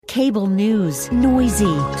Cable news,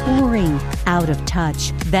 noisy, boring, out of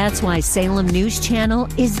touch. That's why Salem News Channel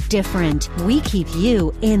is different. We keep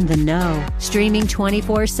you in the know. Streaming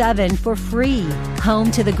 24/7 for free.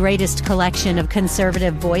 Home to the greatest collection of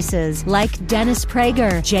conservative voices like Dennis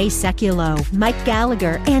Prager, Jay Sekulow, Mike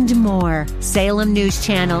Gallagher, and more. Salem News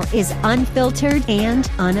Channel is unfiltered and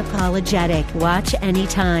unapologetic. Watch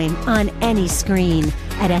anytime, on any screen,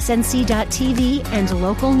 at snc.tv and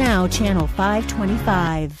Local Now Channel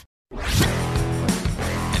 525.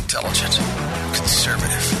 Intelligent,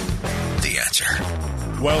 conservative, the answer.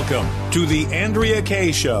 Welcome to the Andrea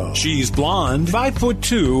Kaye Show. She's blonde,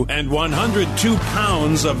 5'2", and 102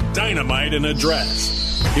 pounds of dynamite in a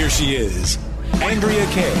dress. Here she is, Andrea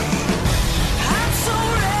Kaye.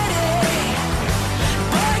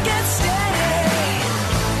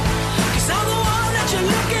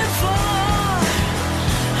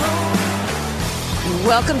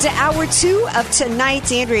 Welcome to Hour 2 of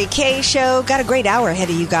tonight's Andrea Kaye Show. Got a great hour ahead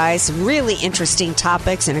of you guys. Some really interesting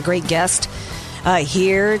topics and a great guest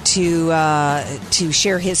here to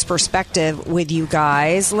share his perspective with you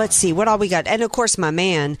guys. Let's see, what all we got? And, of course, my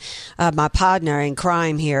man, my partner in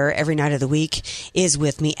crime here every night of the week is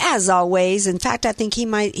with me, as always. In fact, I think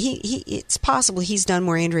it's possible he's done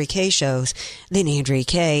more Andrea Kaye shows than Andrea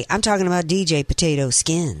Kaye. I'm talking about DJ Potato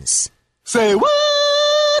Skins. Say what?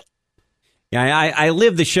 Yeah, I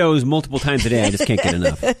live the shows multiple times a day. I just can't get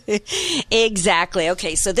enough. Exactly.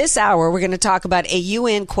 Okay, so this hour we're going to talk about a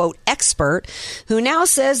UN, quote, expert who now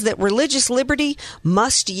says that religious liberty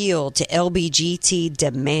must yield to LBGT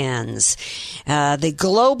demands. The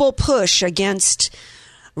global push against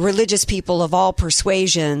religious people of all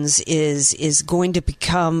persuasions is going to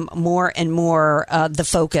become more and more the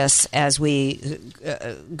focus as we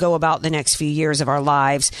go about the next few years of our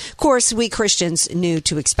lives. Of course, we Christians knew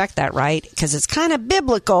to expect that, right? Because it's kind of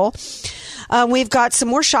biblical. We've got some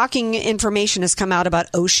more shocking information has come out about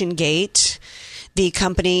OceanGate, the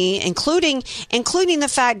company, including the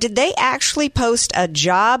fact, did they actually post a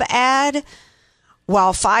job ad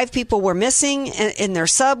while 5 people were missing and their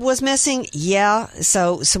sub was missing? Yeah.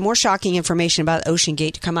 So some more shocking information about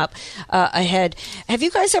OceanGate to come up ahead. Have you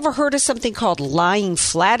guys ever heard of something called lying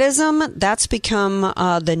flatism? That's become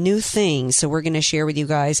the new thing. So we're going to share with you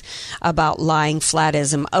guys about lying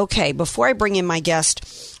flatism. Okay. Before I bring in my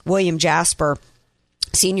guest, William Jasper,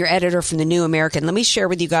 senior editor from the New American, let me share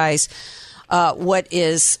with you guys what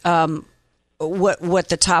the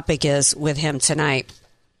topic is with him tonight.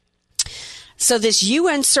 So this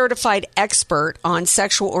UN-certified expert on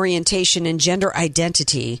sexual orientation and gender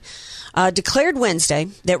identity declared Wednesday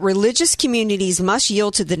that religious communities must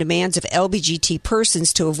yield to the demands of LGBTQ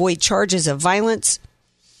persons to avoid charges of violence,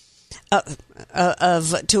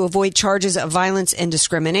 and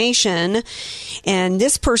discrimination. And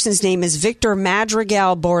this person's name is Victor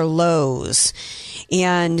Madrigal Borloz.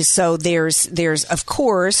 And so there's of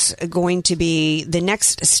course going to be the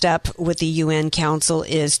next step with the UN Council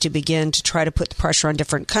is to begin to try to put the pressure on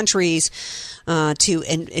different countries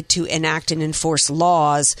to enact and enforce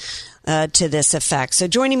laws to this effect. So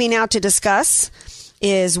joining me now to discuss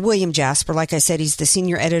is William Jasper. Like I said, he's the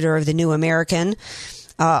senior editor of the New American,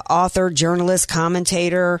 author, journalist,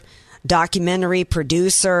 commentator, documentary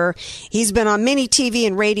producer. He's been on many TV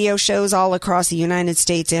and radio shows all across the United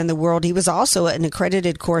States and the world. He was also an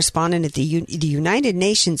accredited correspondent at the United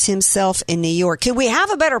Nations himself in New York. Could we have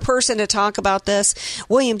a better person to talk about this?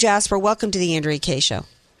 William Jasper, welcome to the Andrea Kaye Show.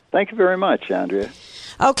 Thank you very much, Andrea.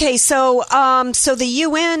 Okay, so the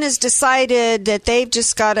UN has decided that they've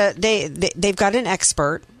just got they've got an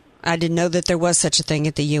expert. I didn't know that there was such a thing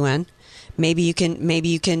at the UN. Maybe you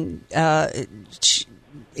can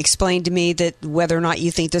explain to me that whether or not you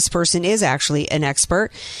think this person is actually an expert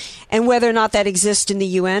and whether or not that exists in the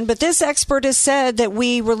UN. But this expert has said that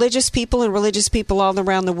we religious people and religious people all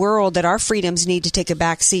around the world, that our freedoms need to take a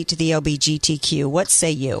back seat to the LGBTQ. What say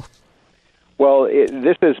you? Well,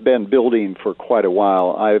 this has been building for quite a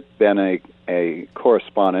while. I've been a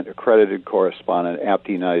correspondent, accredited correspondent at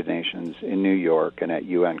the United Nations in New York and at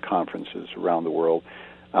UN conferences around the world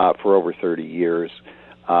for over 30 years.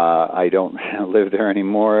 I don't live there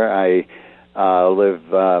anymore. I live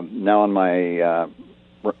now on my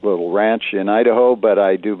little ranch in Idaho, but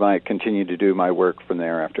I continue to do my work from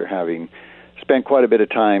there after having spent quite a bit of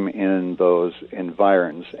time in those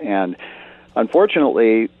environs. And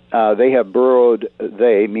unfortunately, they have burrowed,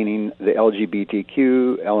 meaning the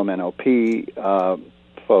LGBTQ, LMNOP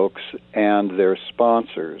folks and their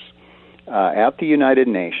sponsors at the United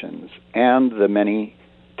Nations and the many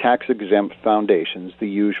tax-exempt foundations, the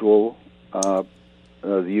usual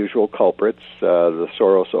culprits, the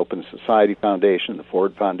Soros Open Society Foundation, the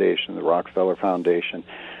Ford Foundation, the Rockefeller Foundation,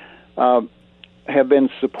 have been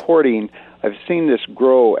supporting. I've seen this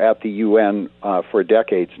grow at the UN for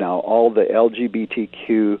decades now. All the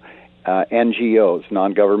LGBTQ NGOs,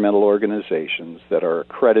 non-governmental organizations that are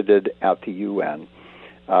accredited at the UN.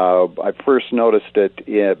 I first noticed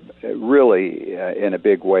it really in a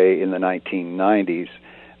big way in the 1990s,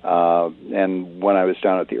 and when I was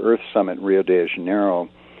down at the Earth Summit in Rio de Janeiro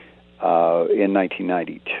in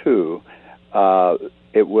 1992,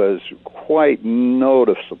 it was quite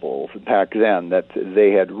noticeable back then that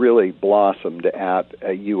they had really blossomed at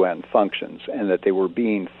UN functions and that they were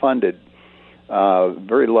being funded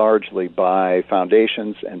very largely by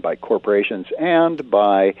foundations and by corporations and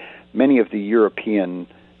by many of the European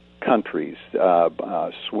countries,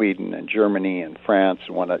 Sweden and Germany and France,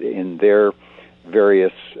 in their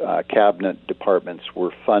various cabinet departments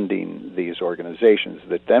were funding these organizations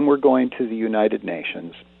that then were going to the United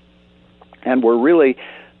Nations and were really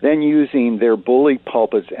then using their bully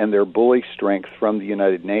pulpits and their bully strength from the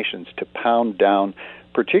United Nations to pound down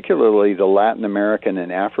particularly the Latin American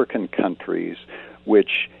and African countries,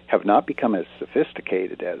 which have not become as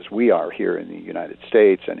sophisticated as we are here in the United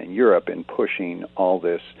States and in Europe in pushing all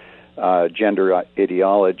this gender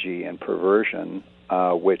ideology and perversion,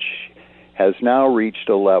 which has now reached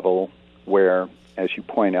a level where, as you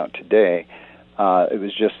point out today, it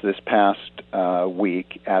was just this past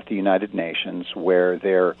week at the United Nations where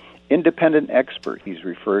their independent expert, he's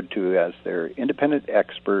referred to as their independent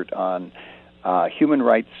expert on human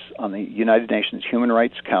rights, on the United Nations Human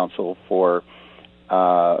Rights Council for,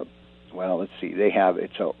 let's see, they have,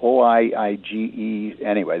 it's a OIIGE,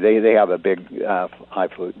 anyway, they have a big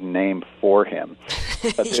highfalutin name for him.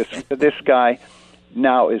 But this guy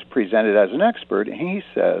now is presented as an expert, and he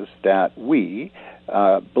says that we,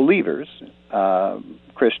 believers,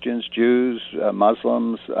 Christians, Jews,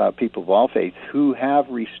 Muslims, people of all faiths who have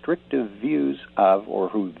restrictive views of or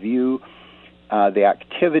who view the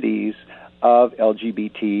activities of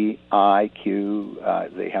LGBTIQ,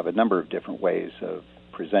 they have a number of different ways of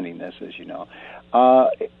presenting this, as you know.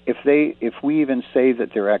 If we even say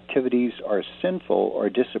that their activities are sinful or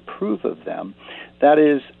disapprove of them, that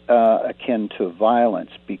is akin to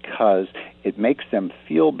violence because it makes them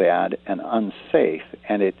feel bad and unsafe,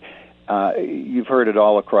 and it. You've heard it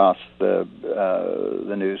all across the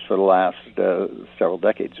news for the last several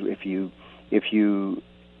decades. If you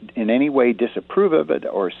in any way disapprove of it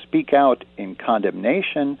or speak out in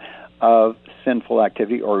condemnation of sinful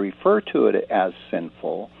activity or refer to it as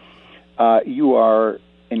sinful, you are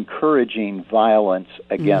encouraging violence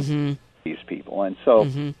against these people. And so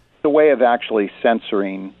it's a way of actually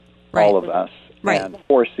censoring all of us and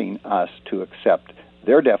forcing us to accept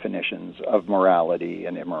their definitions of morality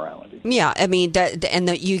and immorality. Yeah, I mean,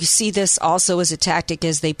 you see this also as a tactic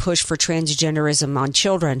as they push for transgenderism on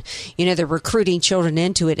children. You know, they're recruiting children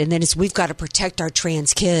into it, and then it's, we've got to protect our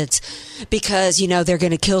trans kids because, you know, they're going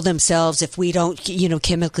to kill themselves if we don't, you know,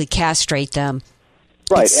 chemically castrate them.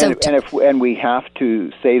 Right, and we have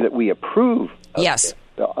to say that we approve of it.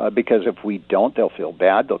 Because if we don't, they'll feel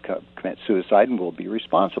bad, they'll commit suicide, and we'll be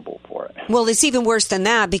responsible for it. Well, it's even worse than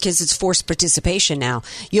that because it's forced participation now.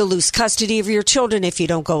 You'll lose custody of your children if you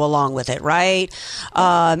don't go along with it, right?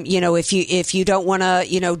 You know, if you don't want to,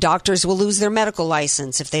 you know, doctors will lose their medical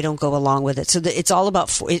license if they don't go along with it. So it's all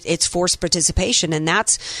about it's forced participation, and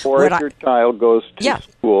that's or if your child goes to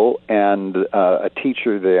school and a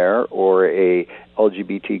teacher there or a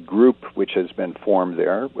LGBT group which has been formed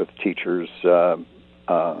there with teachers.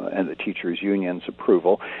 And the teachers' union's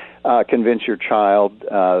approval, convince your child,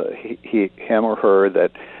 him or her,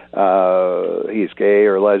 that he's gay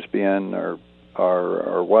or lesbian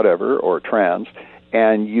or whatever, or trans,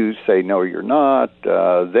 and you say, no, you're not,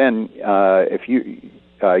 then if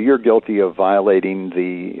you're guilty of violating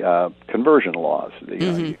the conversion laws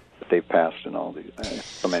that they've passed in all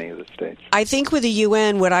so many of the states. I think with the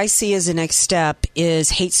UN, what I see as the next step is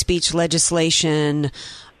hate speech legislation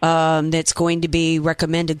that's going to be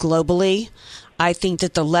recommended globally. I think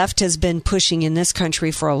that the left has been pushing in this country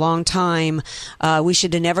for a long time. We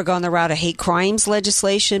should have never gone the route of hate crimes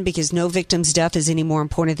legislation because no victim's death is any more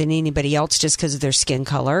important than anybody else just because of their skin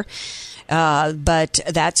color. But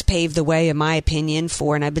that's paved the way, in my opinion,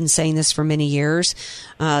 for, and I've been saying this for many years,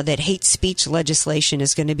 that hate speech legislation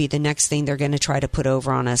is going to be the next thing they're going to try to put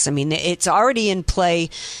over on us. I mean, it's already in play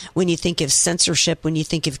when you think of censorship, when you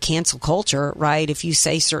think of cancel culture, right? If you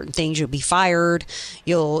say certain things, you'll be fired.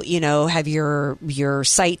 You'll, you know, have your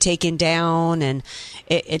site taken down and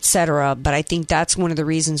et cetera. But I think that's one of the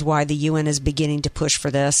reasons why the UN is beginning to push for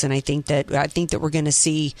this. And I think that we're going to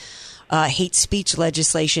see hate speech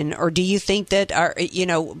legislation, or do you think that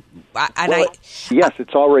yes,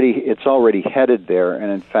 it's already headed there,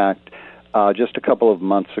 and in fact, just a couple of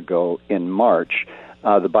months ago in March,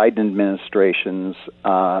 the Biden administration's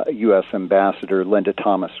U.S. Ambassador Linda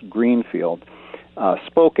Thomas Greenfield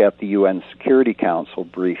spoke at the UN Security Council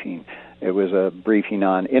briefing. It was a briefing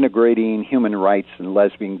on integrating human rights and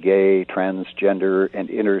lesbian, gay, transgender, and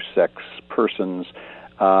intersex persons'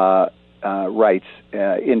 rights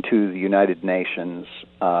into the United Nations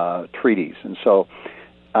treaties. And so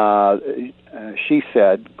she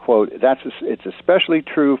said, quote, it's especially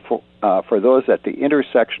true for those at the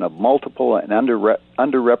intersection of multiple and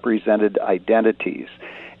underrepresented identities.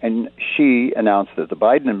 And she announced that the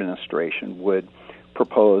Biden administration would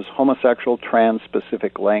propose homosexual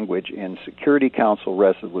trans-specific language in Security Council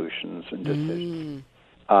resolutions and decisions.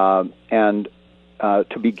 And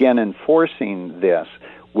to begin enforcing this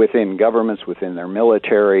within governments, within their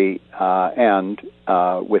military, and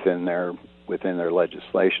within their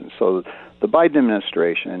legislation. So the Biden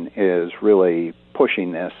administration is really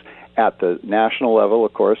pushing this at the national level.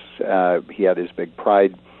 Of course, he had his big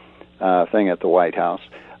pride thing at the White House,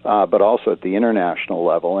 but also at the international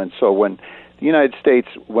level. And so when the United States,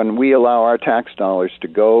 when we allow our tax dollars to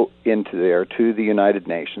go into there to the United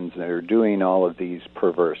Nations that are doing all of these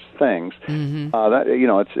perverse things,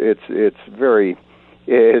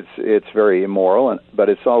 it's very immoral, but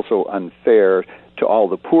it's also unfair to all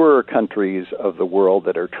the poorer countries of the world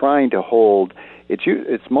that are trying to hold.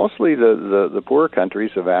 It's mostly the poorer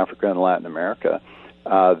countries of Africa and Latin America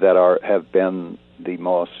that have been the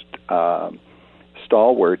most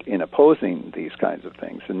stalwart in opposing these kinds of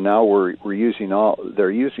things, and now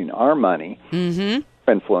they're using our money,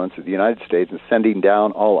 influence of the United States, and sending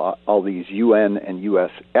down all these UN and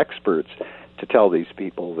U.S. experts to tell these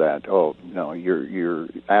people that your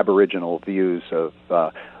Aboriginal views of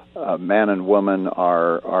man and woman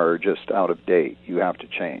are just out of date. You have to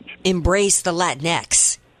change. Embrace the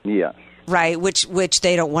Latinx. Yeah. Right, which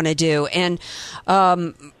they don't want to do, and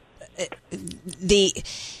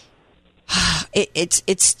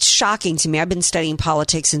It's shocking to me. I've been studying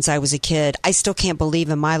politics since I was a kid. I still can't believe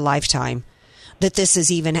in my lifetime that this is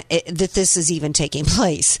even taking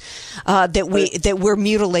place. That we're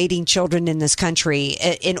mutilating children in this country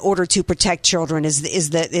in order to protect children is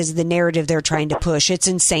the narrative they're trying to push. It's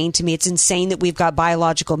insane to me. It's insane that we've got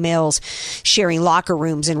biological males sharing locker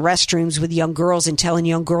rooms and restrooms with young girls and telling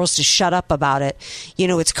young girls to shut up about it.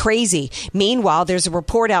 It's crazy. Meanwhile, there's a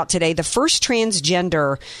report out today. The first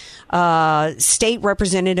transgender state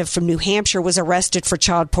representative from New Hampshire was arrested for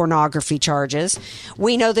child pornography charges.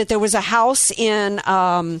 We know that there was a house in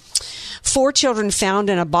 4 children found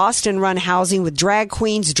in a Boston-run housing with drag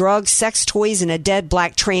queens, drugs, sex toys, and a dead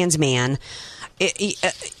black trans man. These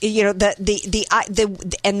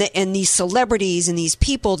celebrities and these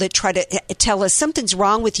people that try to tell us something's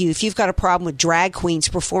wrong with you if you've got a problem with drag queens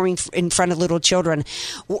performing in front of little children.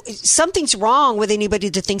 Something's wrong with anybody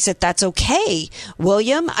that thinks that that's okay,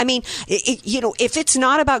 William. I mean, if it's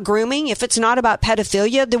not about grooming, if it's not about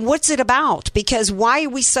pedophilia, then what's it about? Because why are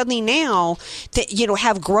we suddenly now that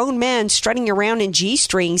have grown men strutting around in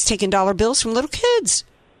G-strings taking dollar bills from little kids?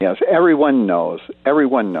 Yes, everyone knows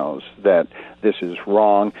that this is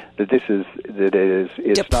wrong, that it is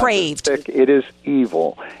depraved. Not it is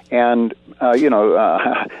evil. And,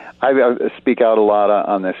 I speak out a lot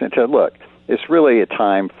on this and say, look, it's really a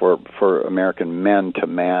time for American men to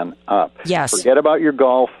man up. Yes. Forget about your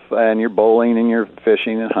golf and your bowling and your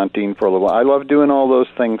fishing and hunting for a little while. I love doing all those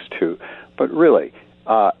things too. But really,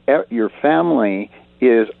 your family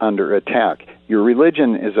is under attack. Your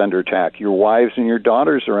religion is under attack. Your wives and your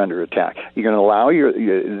daughters are under attack. You're going to allow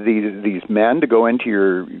these men to go into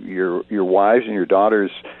your wives and your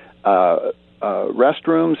daughters'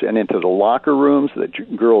 restrooms and into the locker rooms. The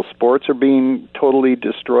girls' sports are being totally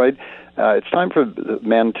destroyed. It's time for the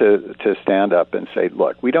men to stand up and say,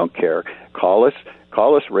 "Look, we don't care. Call us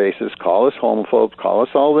racist. Call us homophobes. Call us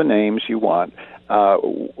all the names you want.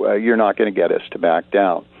 You're not going to get us to back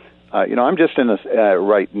down." I'm just in this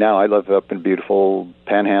right now. I live up in beautiful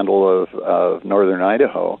panhandle of northern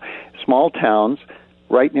Idaho. Small towns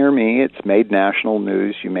right near me. It's made national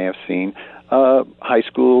news. You may have seen high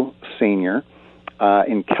school senior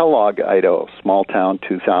in Kellogg, Idaho. Small town,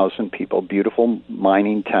 2,000 people, beautiful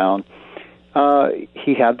mining town.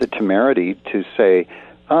 He had the temerity to say,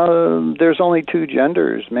 there's only 2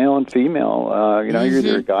 genders, male and female. You're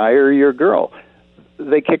either a guy or you're a girl.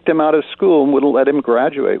 They kicked him out of school and wouldn't let him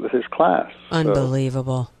graduate with his class.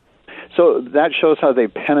 Unbelievable. So that shows how they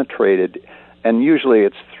penetrated and usually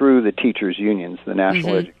it's through the teachers' unions, the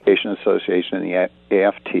National Education Association and the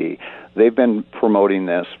AFT. They've been promoting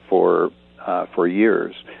this for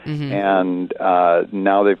years, and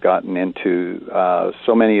now they've gotten into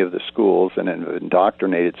so many of the schools and have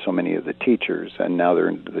indoctrinated so many of the teachers, and now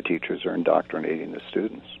the teachers are indoctrinating the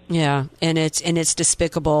students. Yeah, and it's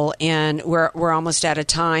despicable, and we're almost out of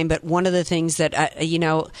time. But one of the things that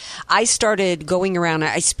I started going around.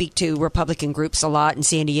 I speak to Republican groups a lot in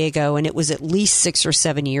San Diego, and it was at least 6 or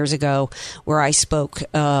 7 years ago where I spoke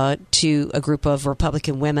to a group of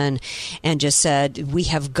Republican women and just said we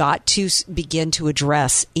have got to begin to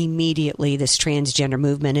address immediately this transgender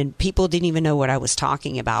movement, and people didn't even know what I was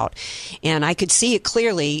talking about, and I could see it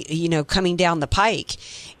clearly, coming down the pike.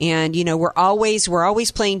 And we're always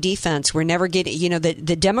playing defense. We're never getting,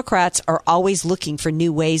 the Democrats are always looking for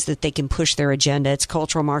new ways that they can push their agenda. It's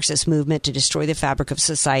cultural Marxist movement to destroy the fabric of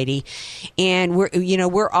society, and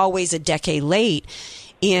we're always a decade late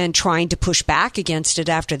in trying to push back against it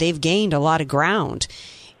after they've gained a lot of ground.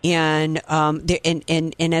 And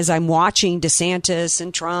as I'm watching DeSantis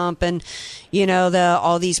and Trump and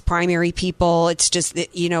all these primary people, it's just that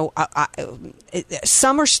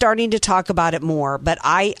some are starting to talk about it more, but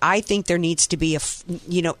I think there needs to be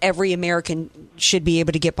every American should be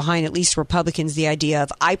able to get behind, at least Republicans, the idea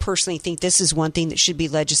of, I personally think this is one thing that should be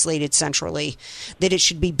legislated centrally, that it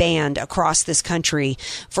should be banned across this country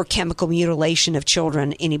for chemical mutilation of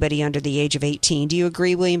children, anybody under the age of 18. Do you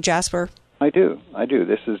agree, William Jasper? I do.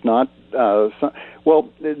 This is not. There are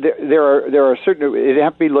certain. It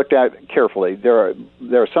have to be looked at carefully. There are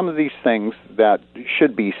some of these things that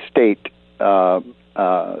should be state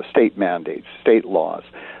mandates, state laws.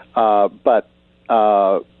 But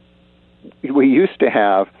we used to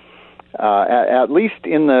have, at least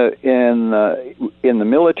in the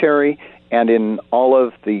military and in all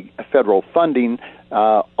of the federal funding.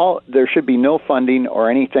 There should be no funding or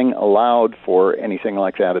anything allowed for anything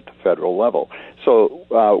like that at the federal level.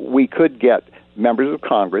 So we could get members of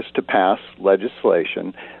Congress to pass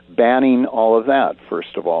legislation banning all of that,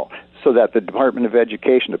 first of all, so that the Department of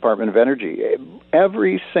Education, Department of Energy,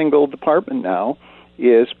 every single department now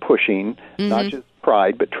is pushing not just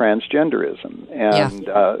pride, but transgenderism. And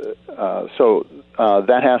so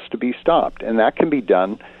that has to be stopped. And that can be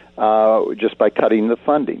done just by cutting the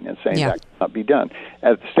funding and saying that cannot be done.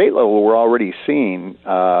 At the state level, we're already seeing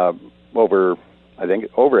over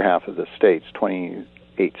half of the states,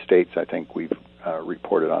 28 states, I think we've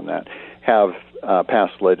reported on that, have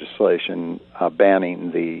passed legislation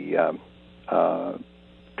banning the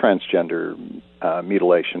transgender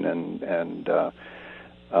mutilation and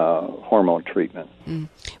hormone treatment.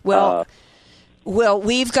 Well,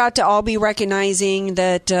 we've got to all be recognizing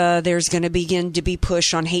that there's going to begin to be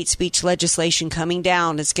push on hate speech legislation coming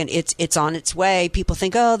down. It's on its way. People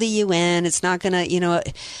think, the UN, it's not going to,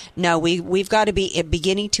 No, we've got to be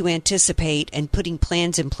beginning to anticipate and putting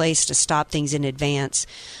plans in place to stop things in advance.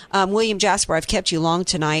 William Jasper, I've kept you long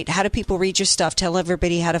tonight. How do people read your stuff? Tell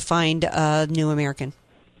everybody how to find New American.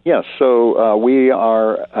 Yes, so we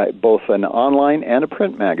are both an online and a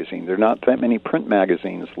print magazine. There are not that many print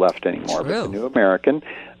magazines left anymore. True. But the New American,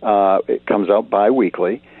 it comes out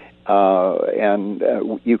bi-weekly, and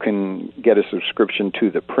you can get a subscription to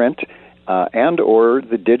the print and or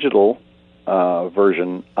the digital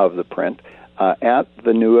version of the print at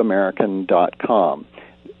thenewamerican.com.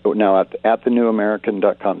 Now, at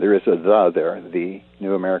thenewamerican.com, there is a there,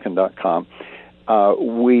 thenewamerican.com.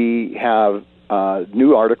 We have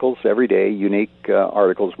new articles every day, unique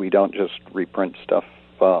articles. We don't just reprint stuff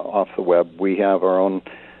off the web. We have our own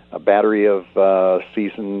battery of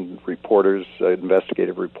seasoned reporters,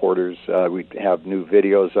 investigative reporters. We have new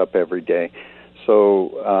videos up every day.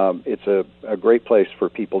 So it's a great place for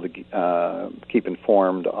people to keep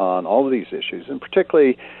informed on all of these issues, and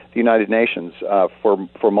particularly the United Nations.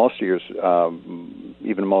 For most years,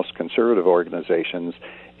 even most conservative organizations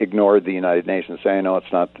ignored the United Nations, saying, "No,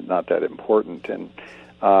 it's not that important." And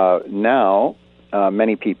now,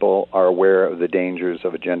 many people are aware of the dangers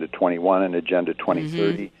of Agenda 21 and Agenda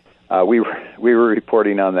 2030. We were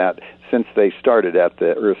reporting on that since they started at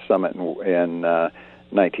the Earth Summit in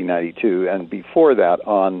 1992, and before that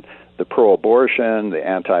on the pro-abortion, the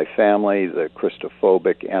anti-family, the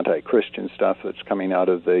Christophobic, anti-Christian stuff that's coming out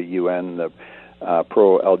of the UN, the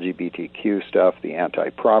pro-LGBTQ stuff, the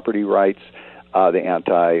anti-property rights, the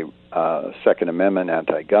anti-Second Amendment,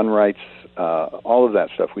 anti-gun rights, all of that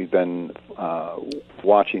stuff. We've been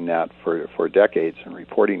watching that for decades and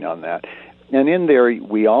reporting on that. And in there,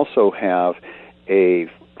 we also have a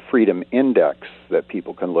Freedom Index that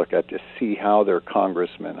people can look at to see how their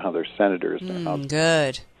congressmen, how their senators, and how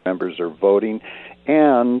good members are voting.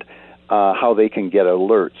 And how they can get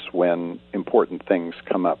alerts when important things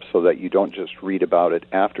come up so that you don't just read about it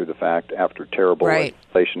after the fact, after terrible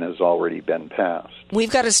legislation has already been passed.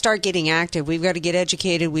 We've got to start getting active. We've got to get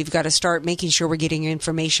educated. We've got to start making sure we're getting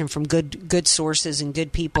information from good sources and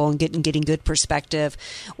good people and getting good perspective.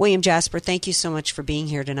 William Jasper, thank you so much for being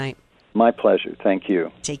here tonight. My pleasure. Thank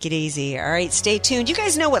you. Take it easy. All right, stay tuned. You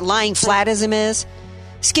guys know what lying flatism is?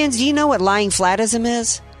 Skins, do you know what lying flatism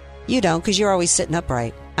is? You don't, because you're always sitting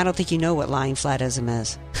upright. I don't think you know what lying flatism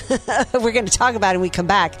is. We're going to talk about it when we come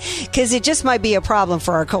back, because it just might be a problem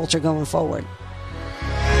for our culture going forward.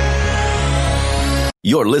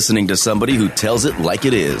 You're listening to somebody who tells it like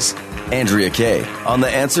it is. Andrea Kaye on The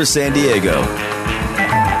Answer San Diego.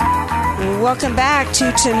 Welcome back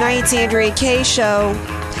to tonight's Andrea Kaye Show.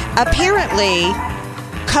 Apparently,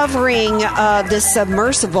 covering this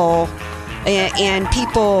submersible and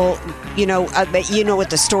people... You know what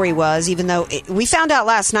the story was, even though we found out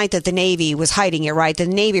last night that the Navy was hiding it, right? The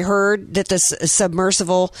Navy heard that this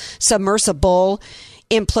submersible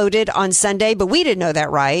imploded on Sunday, but we didn't know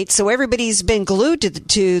that, right? So everybody's been glued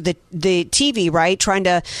to the TV, right? Trying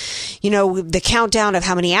to, the countdown of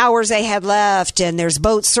how many hours they had left, and there's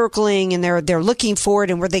boats circling, and they're looking for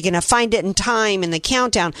it, and were they going to find it in time in the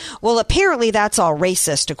countdown? Well, apparently that's all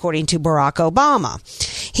racist, according to Barack Obama.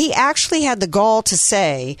 He actually had the gall to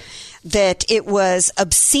say that it was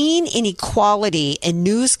obscene inequality in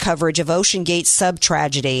news coverage of OceanGate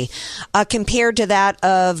sub-tragedy compared to that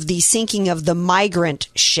of the sinking of the migrant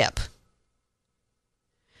ship.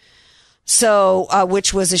 So,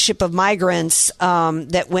 which was a ship of migrants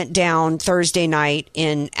that went down Thursday night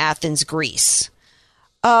in Athens, Greece.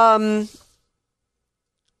 How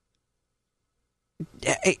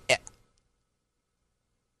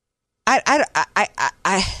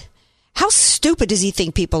stupid does he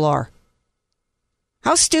think people are?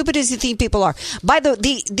 How stupid does he think people are? By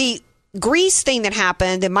the Greece thing that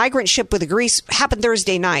happened, the migrant ship with the Greece happened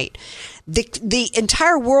Thursday night. The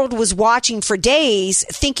entire world was watching for days,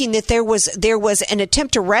 thinking that there was an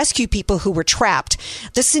attempt to rescue people who were trapped.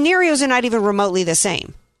 The scenarios are not even remotely the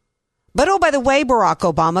same. But oh, by the way, Barack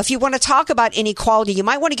Obama, if you want to talk about inequality, you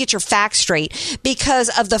might want to get your facts straight, because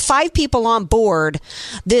of the 5 people on board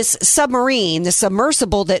this submarine, the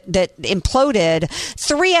submersible that imploded,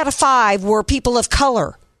 3 out of 5 were people of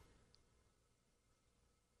color.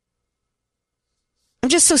 I'm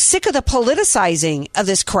just so sick of the politicizing of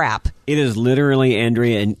this crap. It is literally,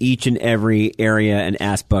 Andrea, in each and every area and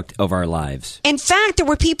aspect of our lives. In fact, there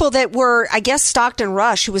were people that were, I guess, Stockton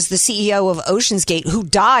Rush, who was the CEO of OceanGate, who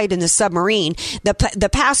died in the submarine. The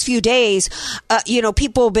past few days,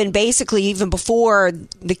 people have been basically, even before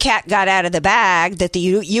the cat got out of the bag, that the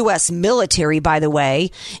U.S. military, by the way,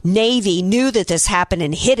 Navy, knew that this happened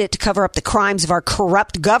and hid it to cover up the crimes of our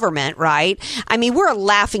corrupt government, right? I mean, we're a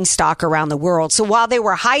laughingstock around the world. So while they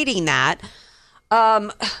were hiding that,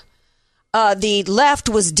 the left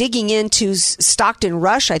was digging into Stockton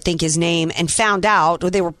Rush, I think his name, and found out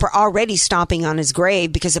they were already stomping on his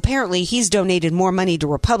grave, because apparently he's donated more money to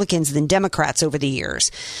Republicans than Democrats over the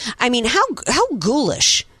years. I mean, how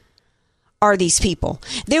ghoulish are these people?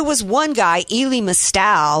 There was one guy, Ely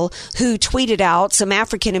Mastal, who tweeted out, some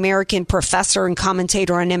African-American professor and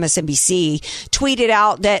commentator on MSNBC, tweeted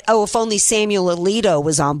out that, if only Samuel Alito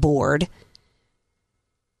was on board.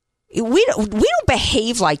 We don't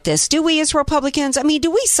behave like this, do we, as Republicans? I mean, do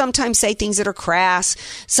we sometimes say things that are crass?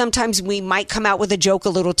 Sometimes we might come out with a joke a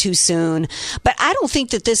little too soon. But I don't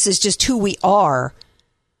think that this is just who we are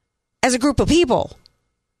as a group of people.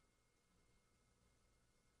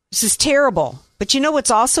 This is terrible. But you know what's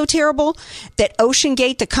also terrible? That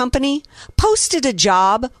OceanGate, the company, posted a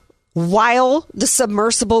job while the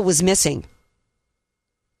submersible was missing.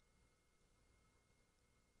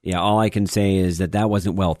 Yeah, all I can say is that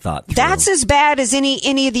wasn't well thought through. That's as bad as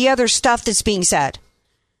any of the other stuff that's being said.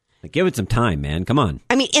 Give it some time, man. Come on.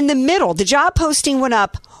 I mean, in the middle, the job posting went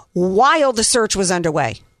up while the search was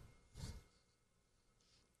underway.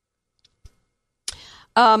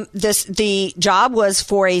 The job was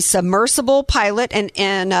for a submersible pilot, and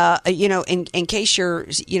in case you're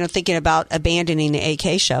thinking about abandoning the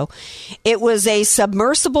AK show, it was a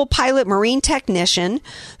submersible pilot marine technician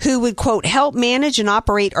who would, quote, help manage and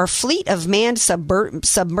operate our fleet of manned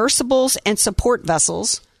submersibles and support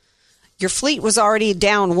vessels. Your fleet was already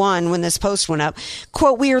down 1 when this post went up.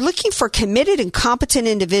 Quote, we are looking for committed and competent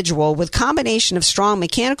individual with combination of strong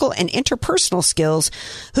mechanical and interpersonal skills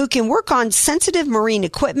who can work on sensitive marine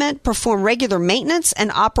equipment, perform regular maintenance,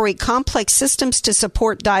 and operate complex systems to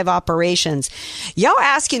support dive operations. Y'all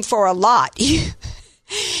asking for a lot.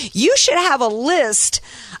 You should have a list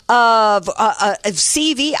of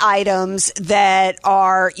CV items that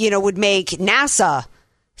are, would make NASA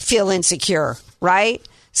feel insecure, right?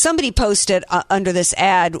 Somebody posted under this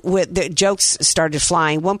ad with the jokes started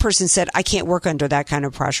flying. One person said, I can't work under that kind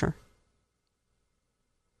of pressure.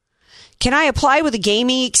 Can I apply with a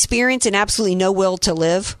gaming experience and absolutely no will to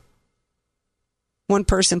live? One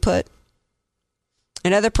person put.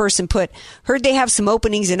 Another person put, heard they have some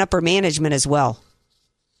openings in upper management as well.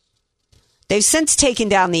 They've since taken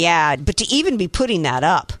down the ad, but to even be putting that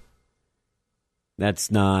up.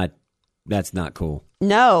 That's not cool.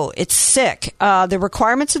 No, it's sick. The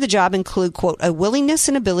requirements of the job include, quote, a willingness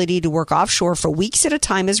and ability to work offshore for weeks at a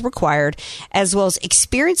time as required, as well as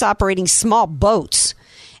experience operating small boats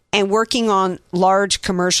and working on large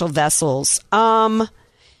commercial vessels.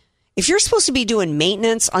 If you're supposed to be doing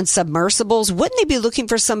maintenance on submersibles, wouldn't they be looking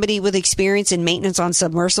for somebody with experience in maintenance on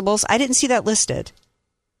submersibles? I didn't see that listed.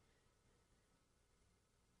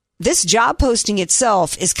 This job posting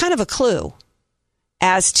itself is kind of a clue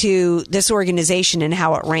as to this organization and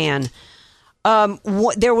how it ran.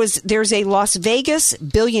 There's a Las Vegas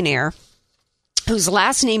billionaire whose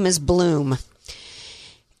last name is Bloom.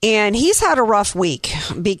 And he's had a rough week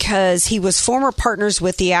because he was former partners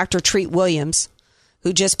with the actor Treat Williams,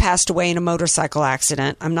 who just passed away in a motorcycle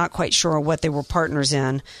accident. I'm not quite sure what they were partners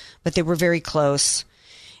in, but they were very close.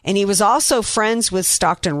 And he was also friends with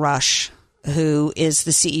Stockton Rush, who is the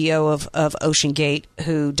CEO of Ocean Gate,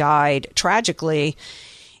 who died tragically.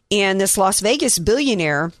 And this Las Vegas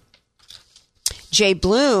billionaire, Jay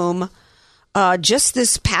Bloom, just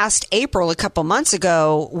this past April, a couple months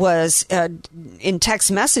ago, was in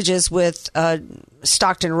text messages with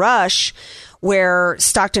Stockton Rush, where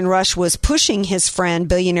Stockton Rush was pushing his friend,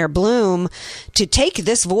 billionaire Bloom, to take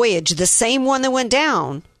this voyage, the same one that went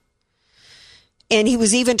down. And he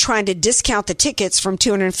was even trying to discount the tickets from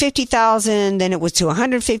 $250,000, then it was to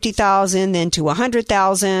 $150,000, then to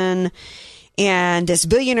 $100,000. And this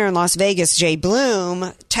billionaire in Las Vegas, Jay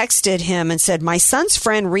Bloom, texted him and said, my son's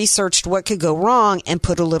friend researched what could go wrong and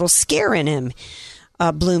put a little scare in him.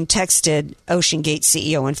 Bloom texted Ocean Gate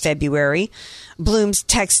CEO in February. Bloom's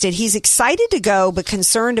texted, he's excited to go, but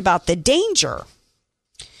concerned about the danger.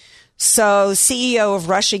 So CEO of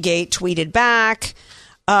Russiagate tweeted back,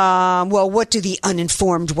 well, what do the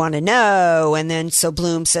uninformed want to know? And then so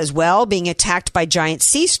Bloom says, well, being attacked by giant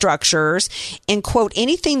sea structures and, quote,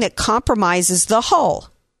 anything that compromises the hull.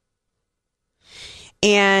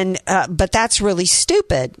 And but that's really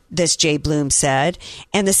stupid, this Jay Bloom said.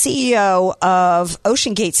 And the CEO of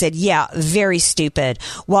Ocean Gate said, yeah, very stupid.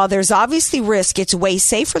 While there's obviously risk, it's way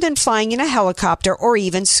safer than flying in a helicopter or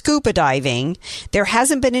even scuba diving. There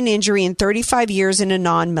hasn't been an injury in 35 years in a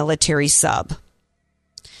non-military sub.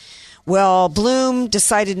 Well, Bloom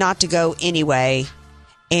decided not to go anyway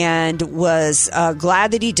and was glad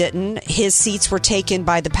that he didn't. His seats were taken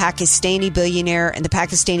by the Pakistani billionaire and the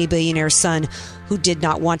Pakistani billionaire's son, who did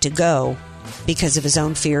not want to go because of his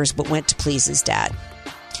own fears, but went to please his dad.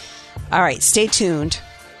 All right, stay tuned.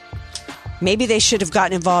 Maybe they should have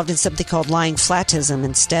gotten involved in something called lying flatism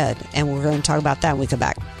instead, and we're going to talk about that when we come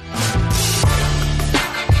back.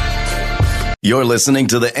 You're listening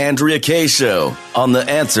to The Andrea Kaye Show on The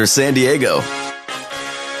Answer San Diego.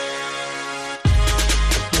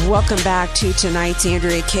 Welcome back to tonight's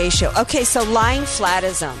Andrea Kaye Show. Okay, so lying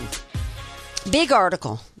flatism. Big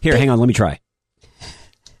article. Here, hang on, let me try.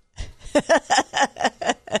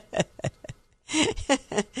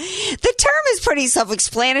 The term is pretty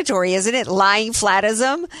self-explanatory, isn't it? Lying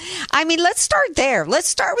flatism. I mean, let's start there. Let's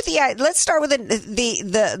start with the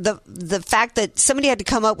fact that somebody had to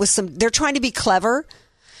come up with some. They're trying to be clever.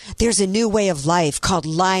 There's a new way of life called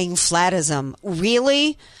lying flatism.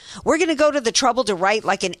 Really? We're going to go to the trouble to write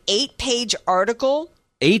like an 8-page article.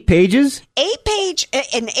 8 pages?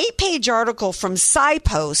 An 8-page article from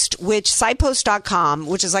SciPost.com,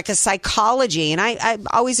 which is like a psychology. And I'm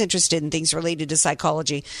always interested in things related to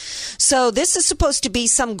psychology. So this is supposed to be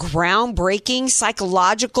some groundbreaking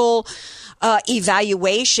psychological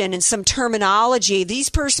evaluation and some terminology. These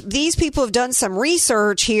people have done some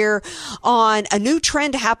research here on a new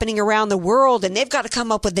trend happening around the world, and they've got to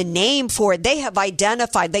come up with a name for it. They have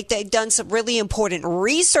identified, they've done some really important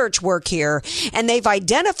research work here, and they've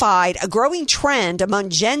identified a growing trend among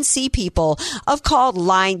Gen Z people of called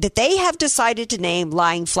lying, that they have decided to name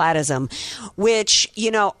lying flatism, which,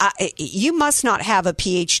 you must not have a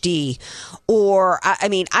PhD or,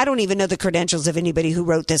 I don't even know the credentials of anybody who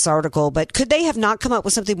wrote this article, but could they have not come up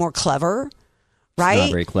with something more clever? right?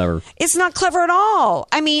 Not very clever. It's not clever at all.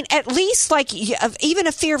 I mean, at least like even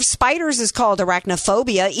a fear of spiders is called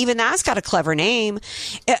arachnophobia. Even that's got a clever name.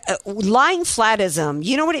 Lying flatism.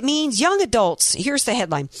 You know what it means? Young adults. Here's the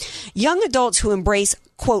headline. Young adults who embrace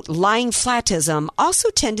quote, lying flatism also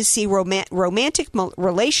tend to see romantic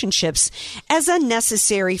relationships as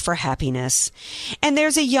unnecessary for happiness. And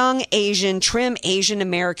there's a young trim Asian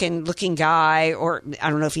American looking guy, or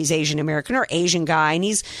I don't know if he's Asian American or Asian guy, and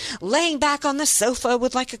he's laying back on the sofa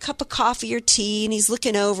with like a cup of coffee or tea, and he's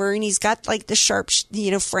looking over, and he's got like the sharp,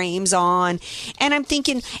 frames on. And I'm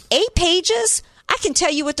thinking, 8 pages? I can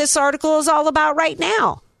tell you what this article is all about right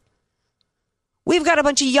now. We've got a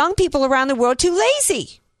bunch of young people around the world too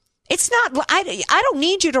lazy. It's not, I don't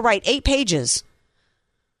need you to write 8 pages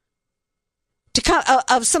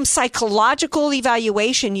of some psychological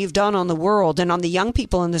evaluation you've done on the world and on the young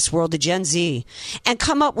people in this world, the Gen Z, and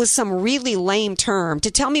come up with some really lame term to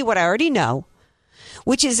tell me what I already know,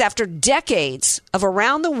 which is after decades of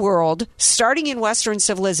around the world, starting in Western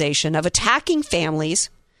civilization, of attacking families,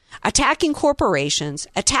 attacking corporations,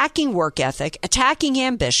 attacking work ethic, attacking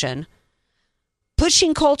ambition,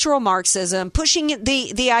 pushing cultural Marxism, pushing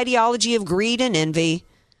the ideology of greed and envy,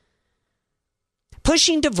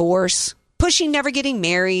 pushing divorce, pushing never getting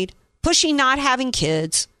married, pushing not having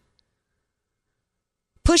kids,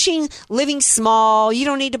 pushing living small, you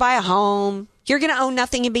don't need to buy a home, you're going to own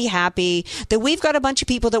nothing and be happy, that we've got a bunch of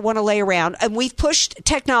people that want to lay around, and we've pushed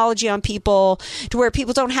technology on people to where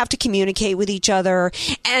people don't have to communicate with each other,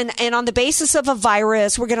 and on the basis of a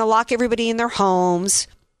virus, we're going to lock everybody in their homes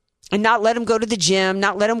and not let them go to the gym,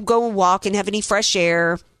 not let them go and walk and have any fresh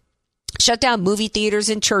air, shut down movie theaters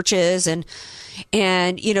and churches, and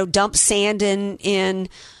dump sand in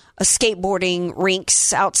skateboarding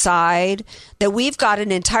rinks outside, that we've got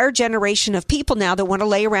an entire generation of people now that want to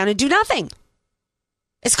lay around and do nothing.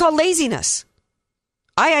 It's called laziness.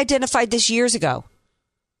 I identified this years ago.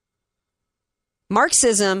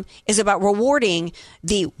 Marxism is about rewarding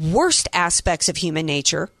the worst aspects of human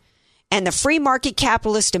nature, and the free market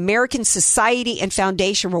capitalist American society and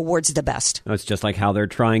foundation rewards the best. It's just like how they're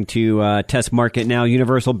trying to test market now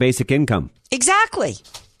universal basic income. Exactly.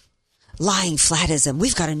 Lying flatism.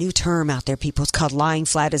 We've got a new term out there, people. It's called lying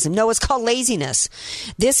flatism. No, it's called laziness.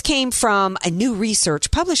 This came from a new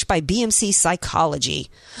research published by BMC Psychology.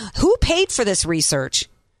 Who paid for this research?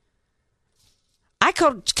 I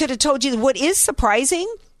could have told you what is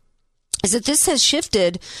surprising is that this has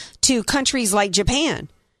shifted to countries like Japan.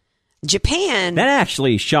 That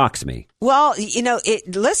actually shocks me. Well,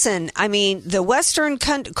 listen, I mean, the Western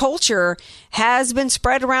culture has been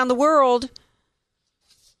spread around the world,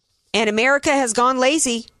 and America has gone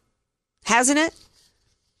lazy, hasn't it?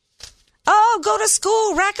 Oh, go to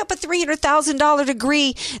school, rack up a $300,000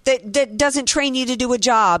 degree that doesn't train you to do a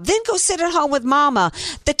job. Then go sit at home with mama.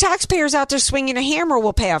 The taxpayers out there swinging a hammer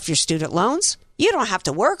will pay off your student loans. You don't have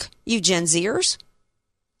to work, you Gen Zers.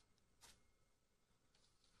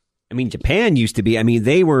 I mean, Japan used to be,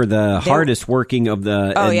 they were the hardest working of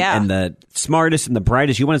the, and the smartest and the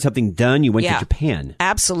brightest. You wanted something done, you went to Japan.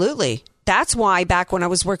 Absolutely. That's why back when I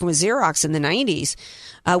was working with Xerox in the 90s,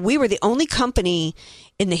 we were the only company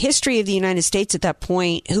in the history of the United States at that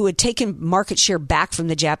point who had taken market share back from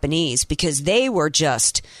the Japanese, because they were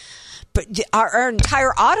just... But our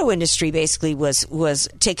entire auto industry basically was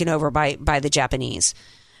taken over by the Japanese.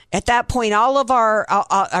 At that point, all of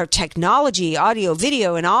our technology, audio,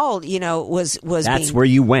 video, and all, was That's where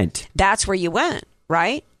you went. That's where you went,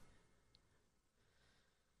 right?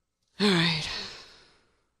 All right.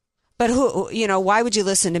 But why would you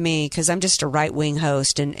listen to me? Because I'm just a right-wing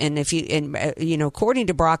host, and according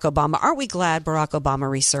to Barack Obama, aren't we glad Barack Obama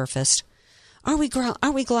resurfaced? Aren't we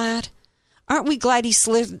glad? Aren't we glad he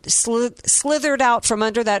slithered out from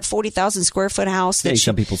under that 40,000 square foot house?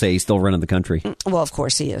 Some people say he's still running the country. Well, of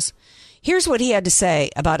course he is. Here's what he had to say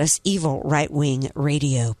about us evil right-wing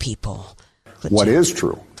radio people. What is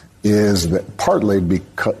true is that partly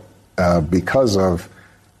because of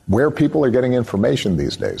where people are getting information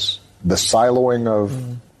these days, the siloing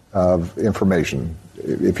of information.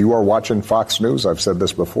 If you are watching Fox News, I've said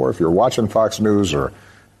this before, if you're watching Fox News or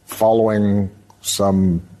following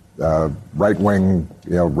some right-wing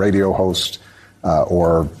radio host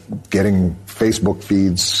or getting Facebook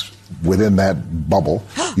feeds within that bubble,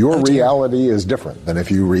 your reality is different than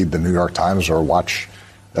if you read the New York Times or watch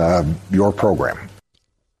your program.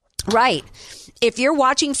 Right. if you're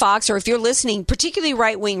watching Fox or if you're listening, particularly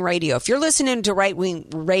right-wing radio, if you're listening to right-wing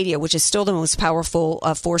radio, which is still the most powerful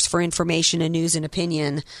force for information and news and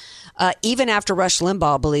opinion, even after Rush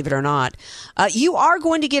Limbaugh, believe it or not, you are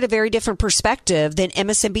going to get a very different perspective than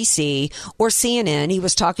MSNBC or CNN. He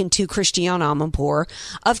was talking to Christiane Amanpour.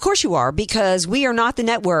 Of course you are, because we are not the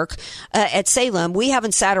network at Salem. We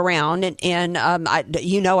haven't sat around, and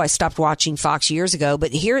I stopped watching Fox years ago,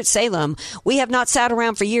 but here at Salem, we have not sat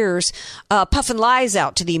around for years puffing lies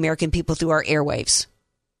out to the American people through our airwaves.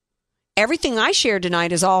 Everything I shared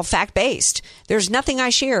tonight is all fact-based. There's nothing I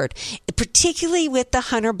shared, particularly with the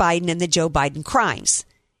Hunter Biden and the Joe Biden crimes.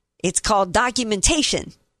 It's called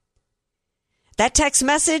documentation. That text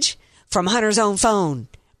message from Hunter's own phone,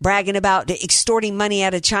 bragging about extorting money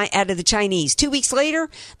out of the Chinese. 2 weeks later,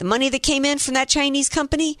 the money that came in from that Chinese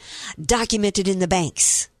company, documented in the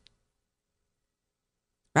banks.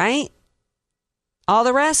 Right? All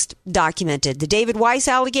the rest, documented. The David Weiss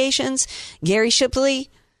allegations, Gary Shipley,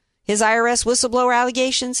 his IRS whistleblower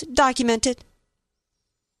allegations, documented.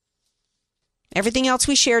 Everything else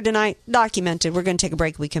we shared tonight, documented. We're going to take a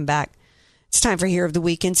break when we come back. It's time for Hero of the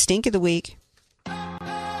Week and Stink of the Week.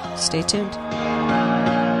 Stay tuned.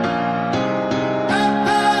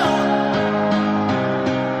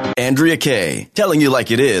 Andrea Kaye, telling you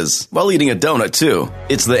like it is, while eating a donut, too.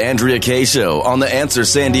 It's the Andrea Kaye Show on The Answer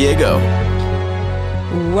San Diego.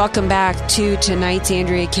 Welcome back to tonight's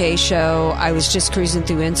Andrea Kaye Show. I was just cruising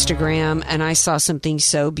through Instagram, and I saw something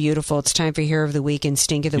so beautiful. It's time for Hero of the Week and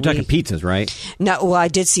Stink of the Week. You're talking pizzas, right? No, well, I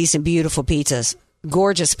did see some beautiful pizzas.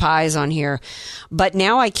 Gorgeous pies on here. But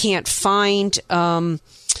now I can't find it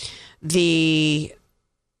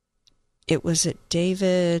was at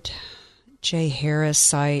David J. Harris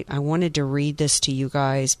site. I wanted to read this to you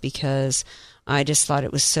guys because I just thought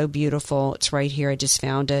it was so beautiful. It's right here. I just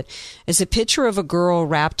found it. It's a picture of a girl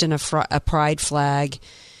wrapped in a pride flag.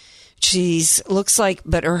 She's looks like,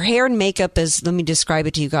 but her hair and makeup is, let me describe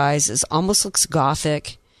it to you guys, is almost looks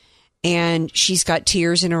gothic. And she's got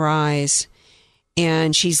tears in her eyes.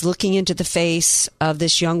 And she's looking into the face of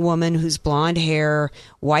this young woman who's blonde hair,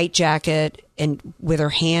 white jacket, and with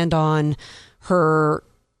her hand on her,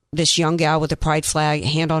 this young gal with the pride flag,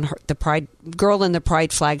 hand on her, the pride girl in the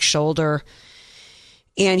pride flag shoulder.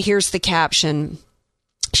 And here's the caption.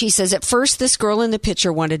 She says, at first, this girl in the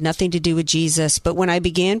picture wanted nothing to do with Jesus, but when I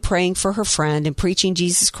began praying for her friend and preaching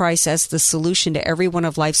Jesus Christ as the solution to every one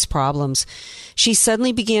of life's problems, she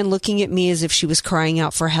suddenly began looking at me as if she was crying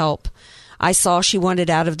out for help. I saw she wanted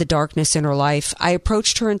out of the darkness in her life. I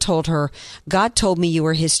approached her and told her, God told me you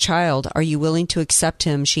were his child. Are you willing to accept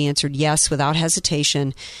him? She answered yes without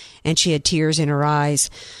hesitation, and she had tears in her eyes.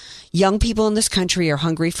 Young people in this country are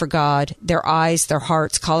hungry for God. Their eyes, their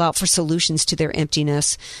hearts call out for solutions to their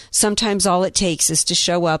emptiness. Sometimes all it takes is to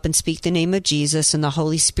show up and speak the name of Jesus, and the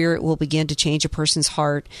Holy Spirit will begin to change a person's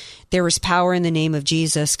heart. There is power in the name of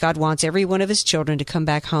Jesus. God wants every one of his children to come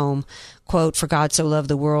back home. Quote, for God so loved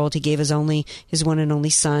the world, he gave his one and only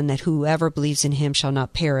Son, that whoever believes in him shall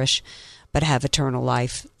not perish, but have eternal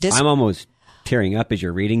life. I'm almost tearing up as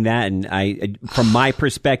you're reading that, and from my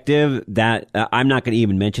perspective, that I'm not going to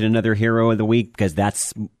even mention another Hero of the Week, because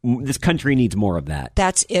this country needs more of that.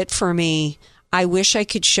 That's it for me. I wish I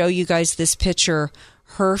could show you guys this picture.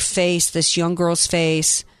 Her face, this young girl's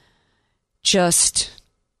face, just...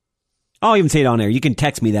 I'll even say it on air. You can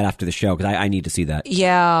text me that after the show, because I need to see that.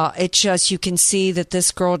 Yeah, it just, you can see that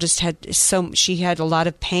this girl just had she had a lot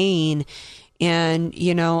of pain. And,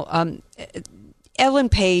 Ellen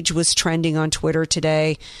Page was trending on Twitter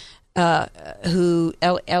today,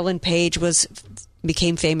 Ellen Page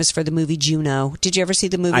became famous for the movie Juno. Did you ever see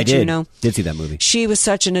the movie Juno? I did see that movie. She was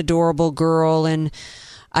such an adorable girl, and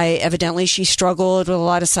evidently she struggled with a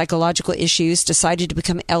lot of psychological issues, decided to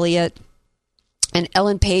become Elliot. And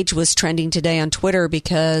Ellen Page was trending today on Twitter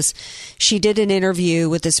because she did an interview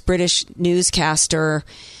with this British newscaster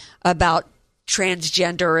about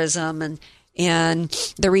transgenderism, and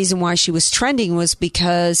the reason why she was trending was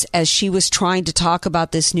because as she was trying to talk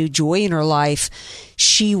about this new joy in her life,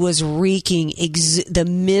 she was wreaking the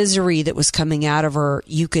misery that was coming out of her.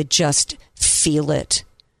 You could just feel it.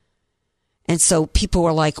 And so people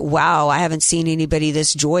were like, wow, I haven't seen anybody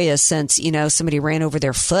this joyous since, somebody ran over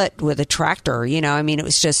their foot with a tractor.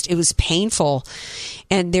 It was painful.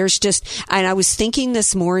 And and I was thinking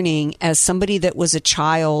this morning, as somebody that was a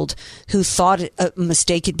child who thought a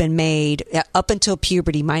mistake had been made up until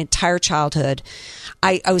puberty, my entire childhood,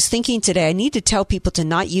 I was thinking today, I need to tell people to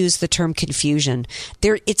not use the term confusion.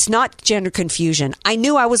 It's not gender confusion. I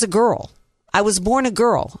knew I was a girl. I was born a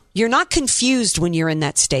girl. You're not confused when you're in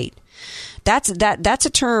that state. That's a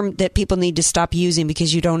term that people need to stop using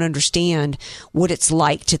because you don't understand what it's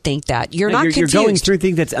like to think that. You're not confused. You're going through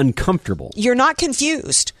things that's uncomfortable. You're not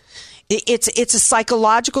confused. It's a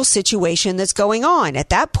psychological situation that's going on. At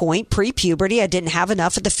that point, pre-puberty, I didn't have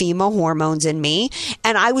enough of the female hormones in me,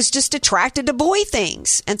 and I was just attracted to boy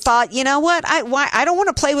things and thought, you know what? I don't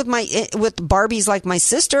want to play with Barbies like my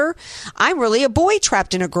sister. I'm really a boy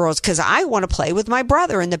trapped in a girl's because I want to play with my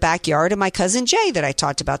brother in the backyard and my cousin Jay that I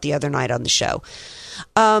talked about the other night on the show.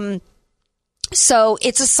 So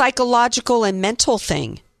it's a psychological and mental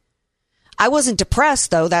thing. I wasn't depressed,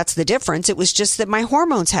 though. That's the difference. It was just that my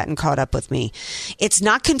hormones hadn't caught up with me. It's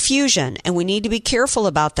not confusion, and we need to be careful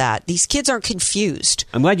about that. These kids aren't confused.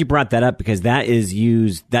 I'm glad you brought that up because that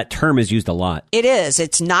term is used a lot. It is.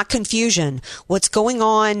 It's not confusion. What's going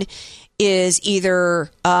on is either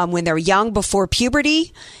when they're young before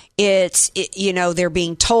puberty, they're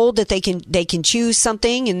being told that they can choose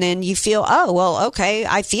something, and then you feel, oh, well, okay,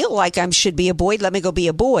 I feel like I should be a boy. Let me go be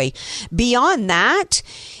a boy. Beyond that,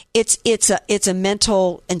 it's a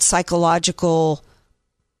mental and psychological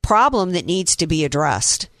problem that needs to be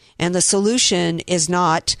addressed. And the solution is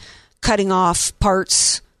not cutting off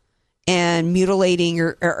parts and mutilating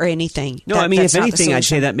or anything. No, if anything, I'd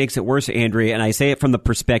say that makes it worse, Andrea. And I say it from the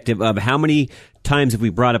perspective of how many times have we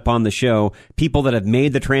brought up on the show people that have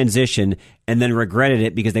made the transition and then regretted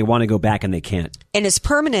it because they want to go back and they can't. And it's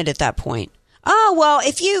permanent at that point. Oh, well,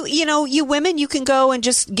 if you women, you can go and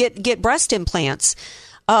just get breast implants.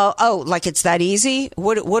 Like it's that easy?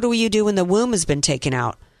 What do you do when the womb has been taken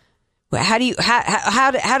out? How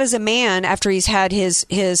does a man, after he's had his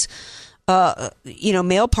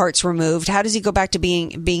male parts removed, how does he go back to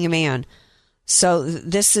being a man? So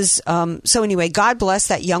this is so anyway, God bless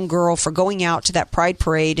that young girl for going out to that pride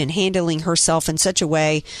parade and handling herself in such a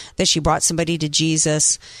way that she brought somebody to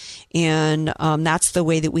Jesus. And that's the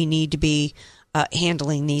way that we need to be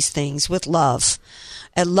handling these things, with love.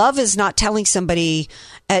 And love is not telling somebody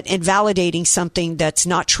and validating something that's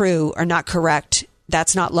not true or not correct.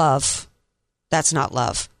 That's not love. That's not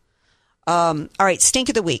love. All right, stink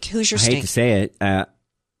of the week. Who's your stink? I hate to say it,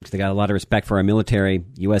 because I got a lot of respect for our military,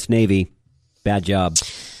 U.S. Navy. Bad job.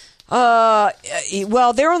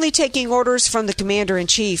 Well, they're only taking orders from the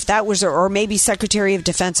commander-in-chief. That was, or maybe Secretary of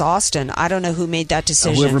Defense Austin. I don't know who made that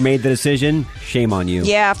decision. Whoever made the decision, shame on you.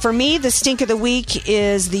 Yeah, for me, the stink of the week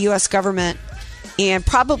is the U.S. government and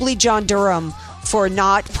probably John Durham for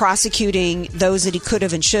not prosecuting those that he could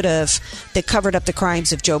have and should have that covered up the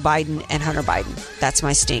crimes of Joe Biden and Hunter Biden. That's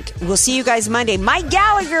my stink. We'll see you guys Monday. Mike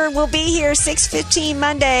Gallagher will be here 6:15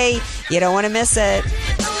 Monday. You don't want to miss it.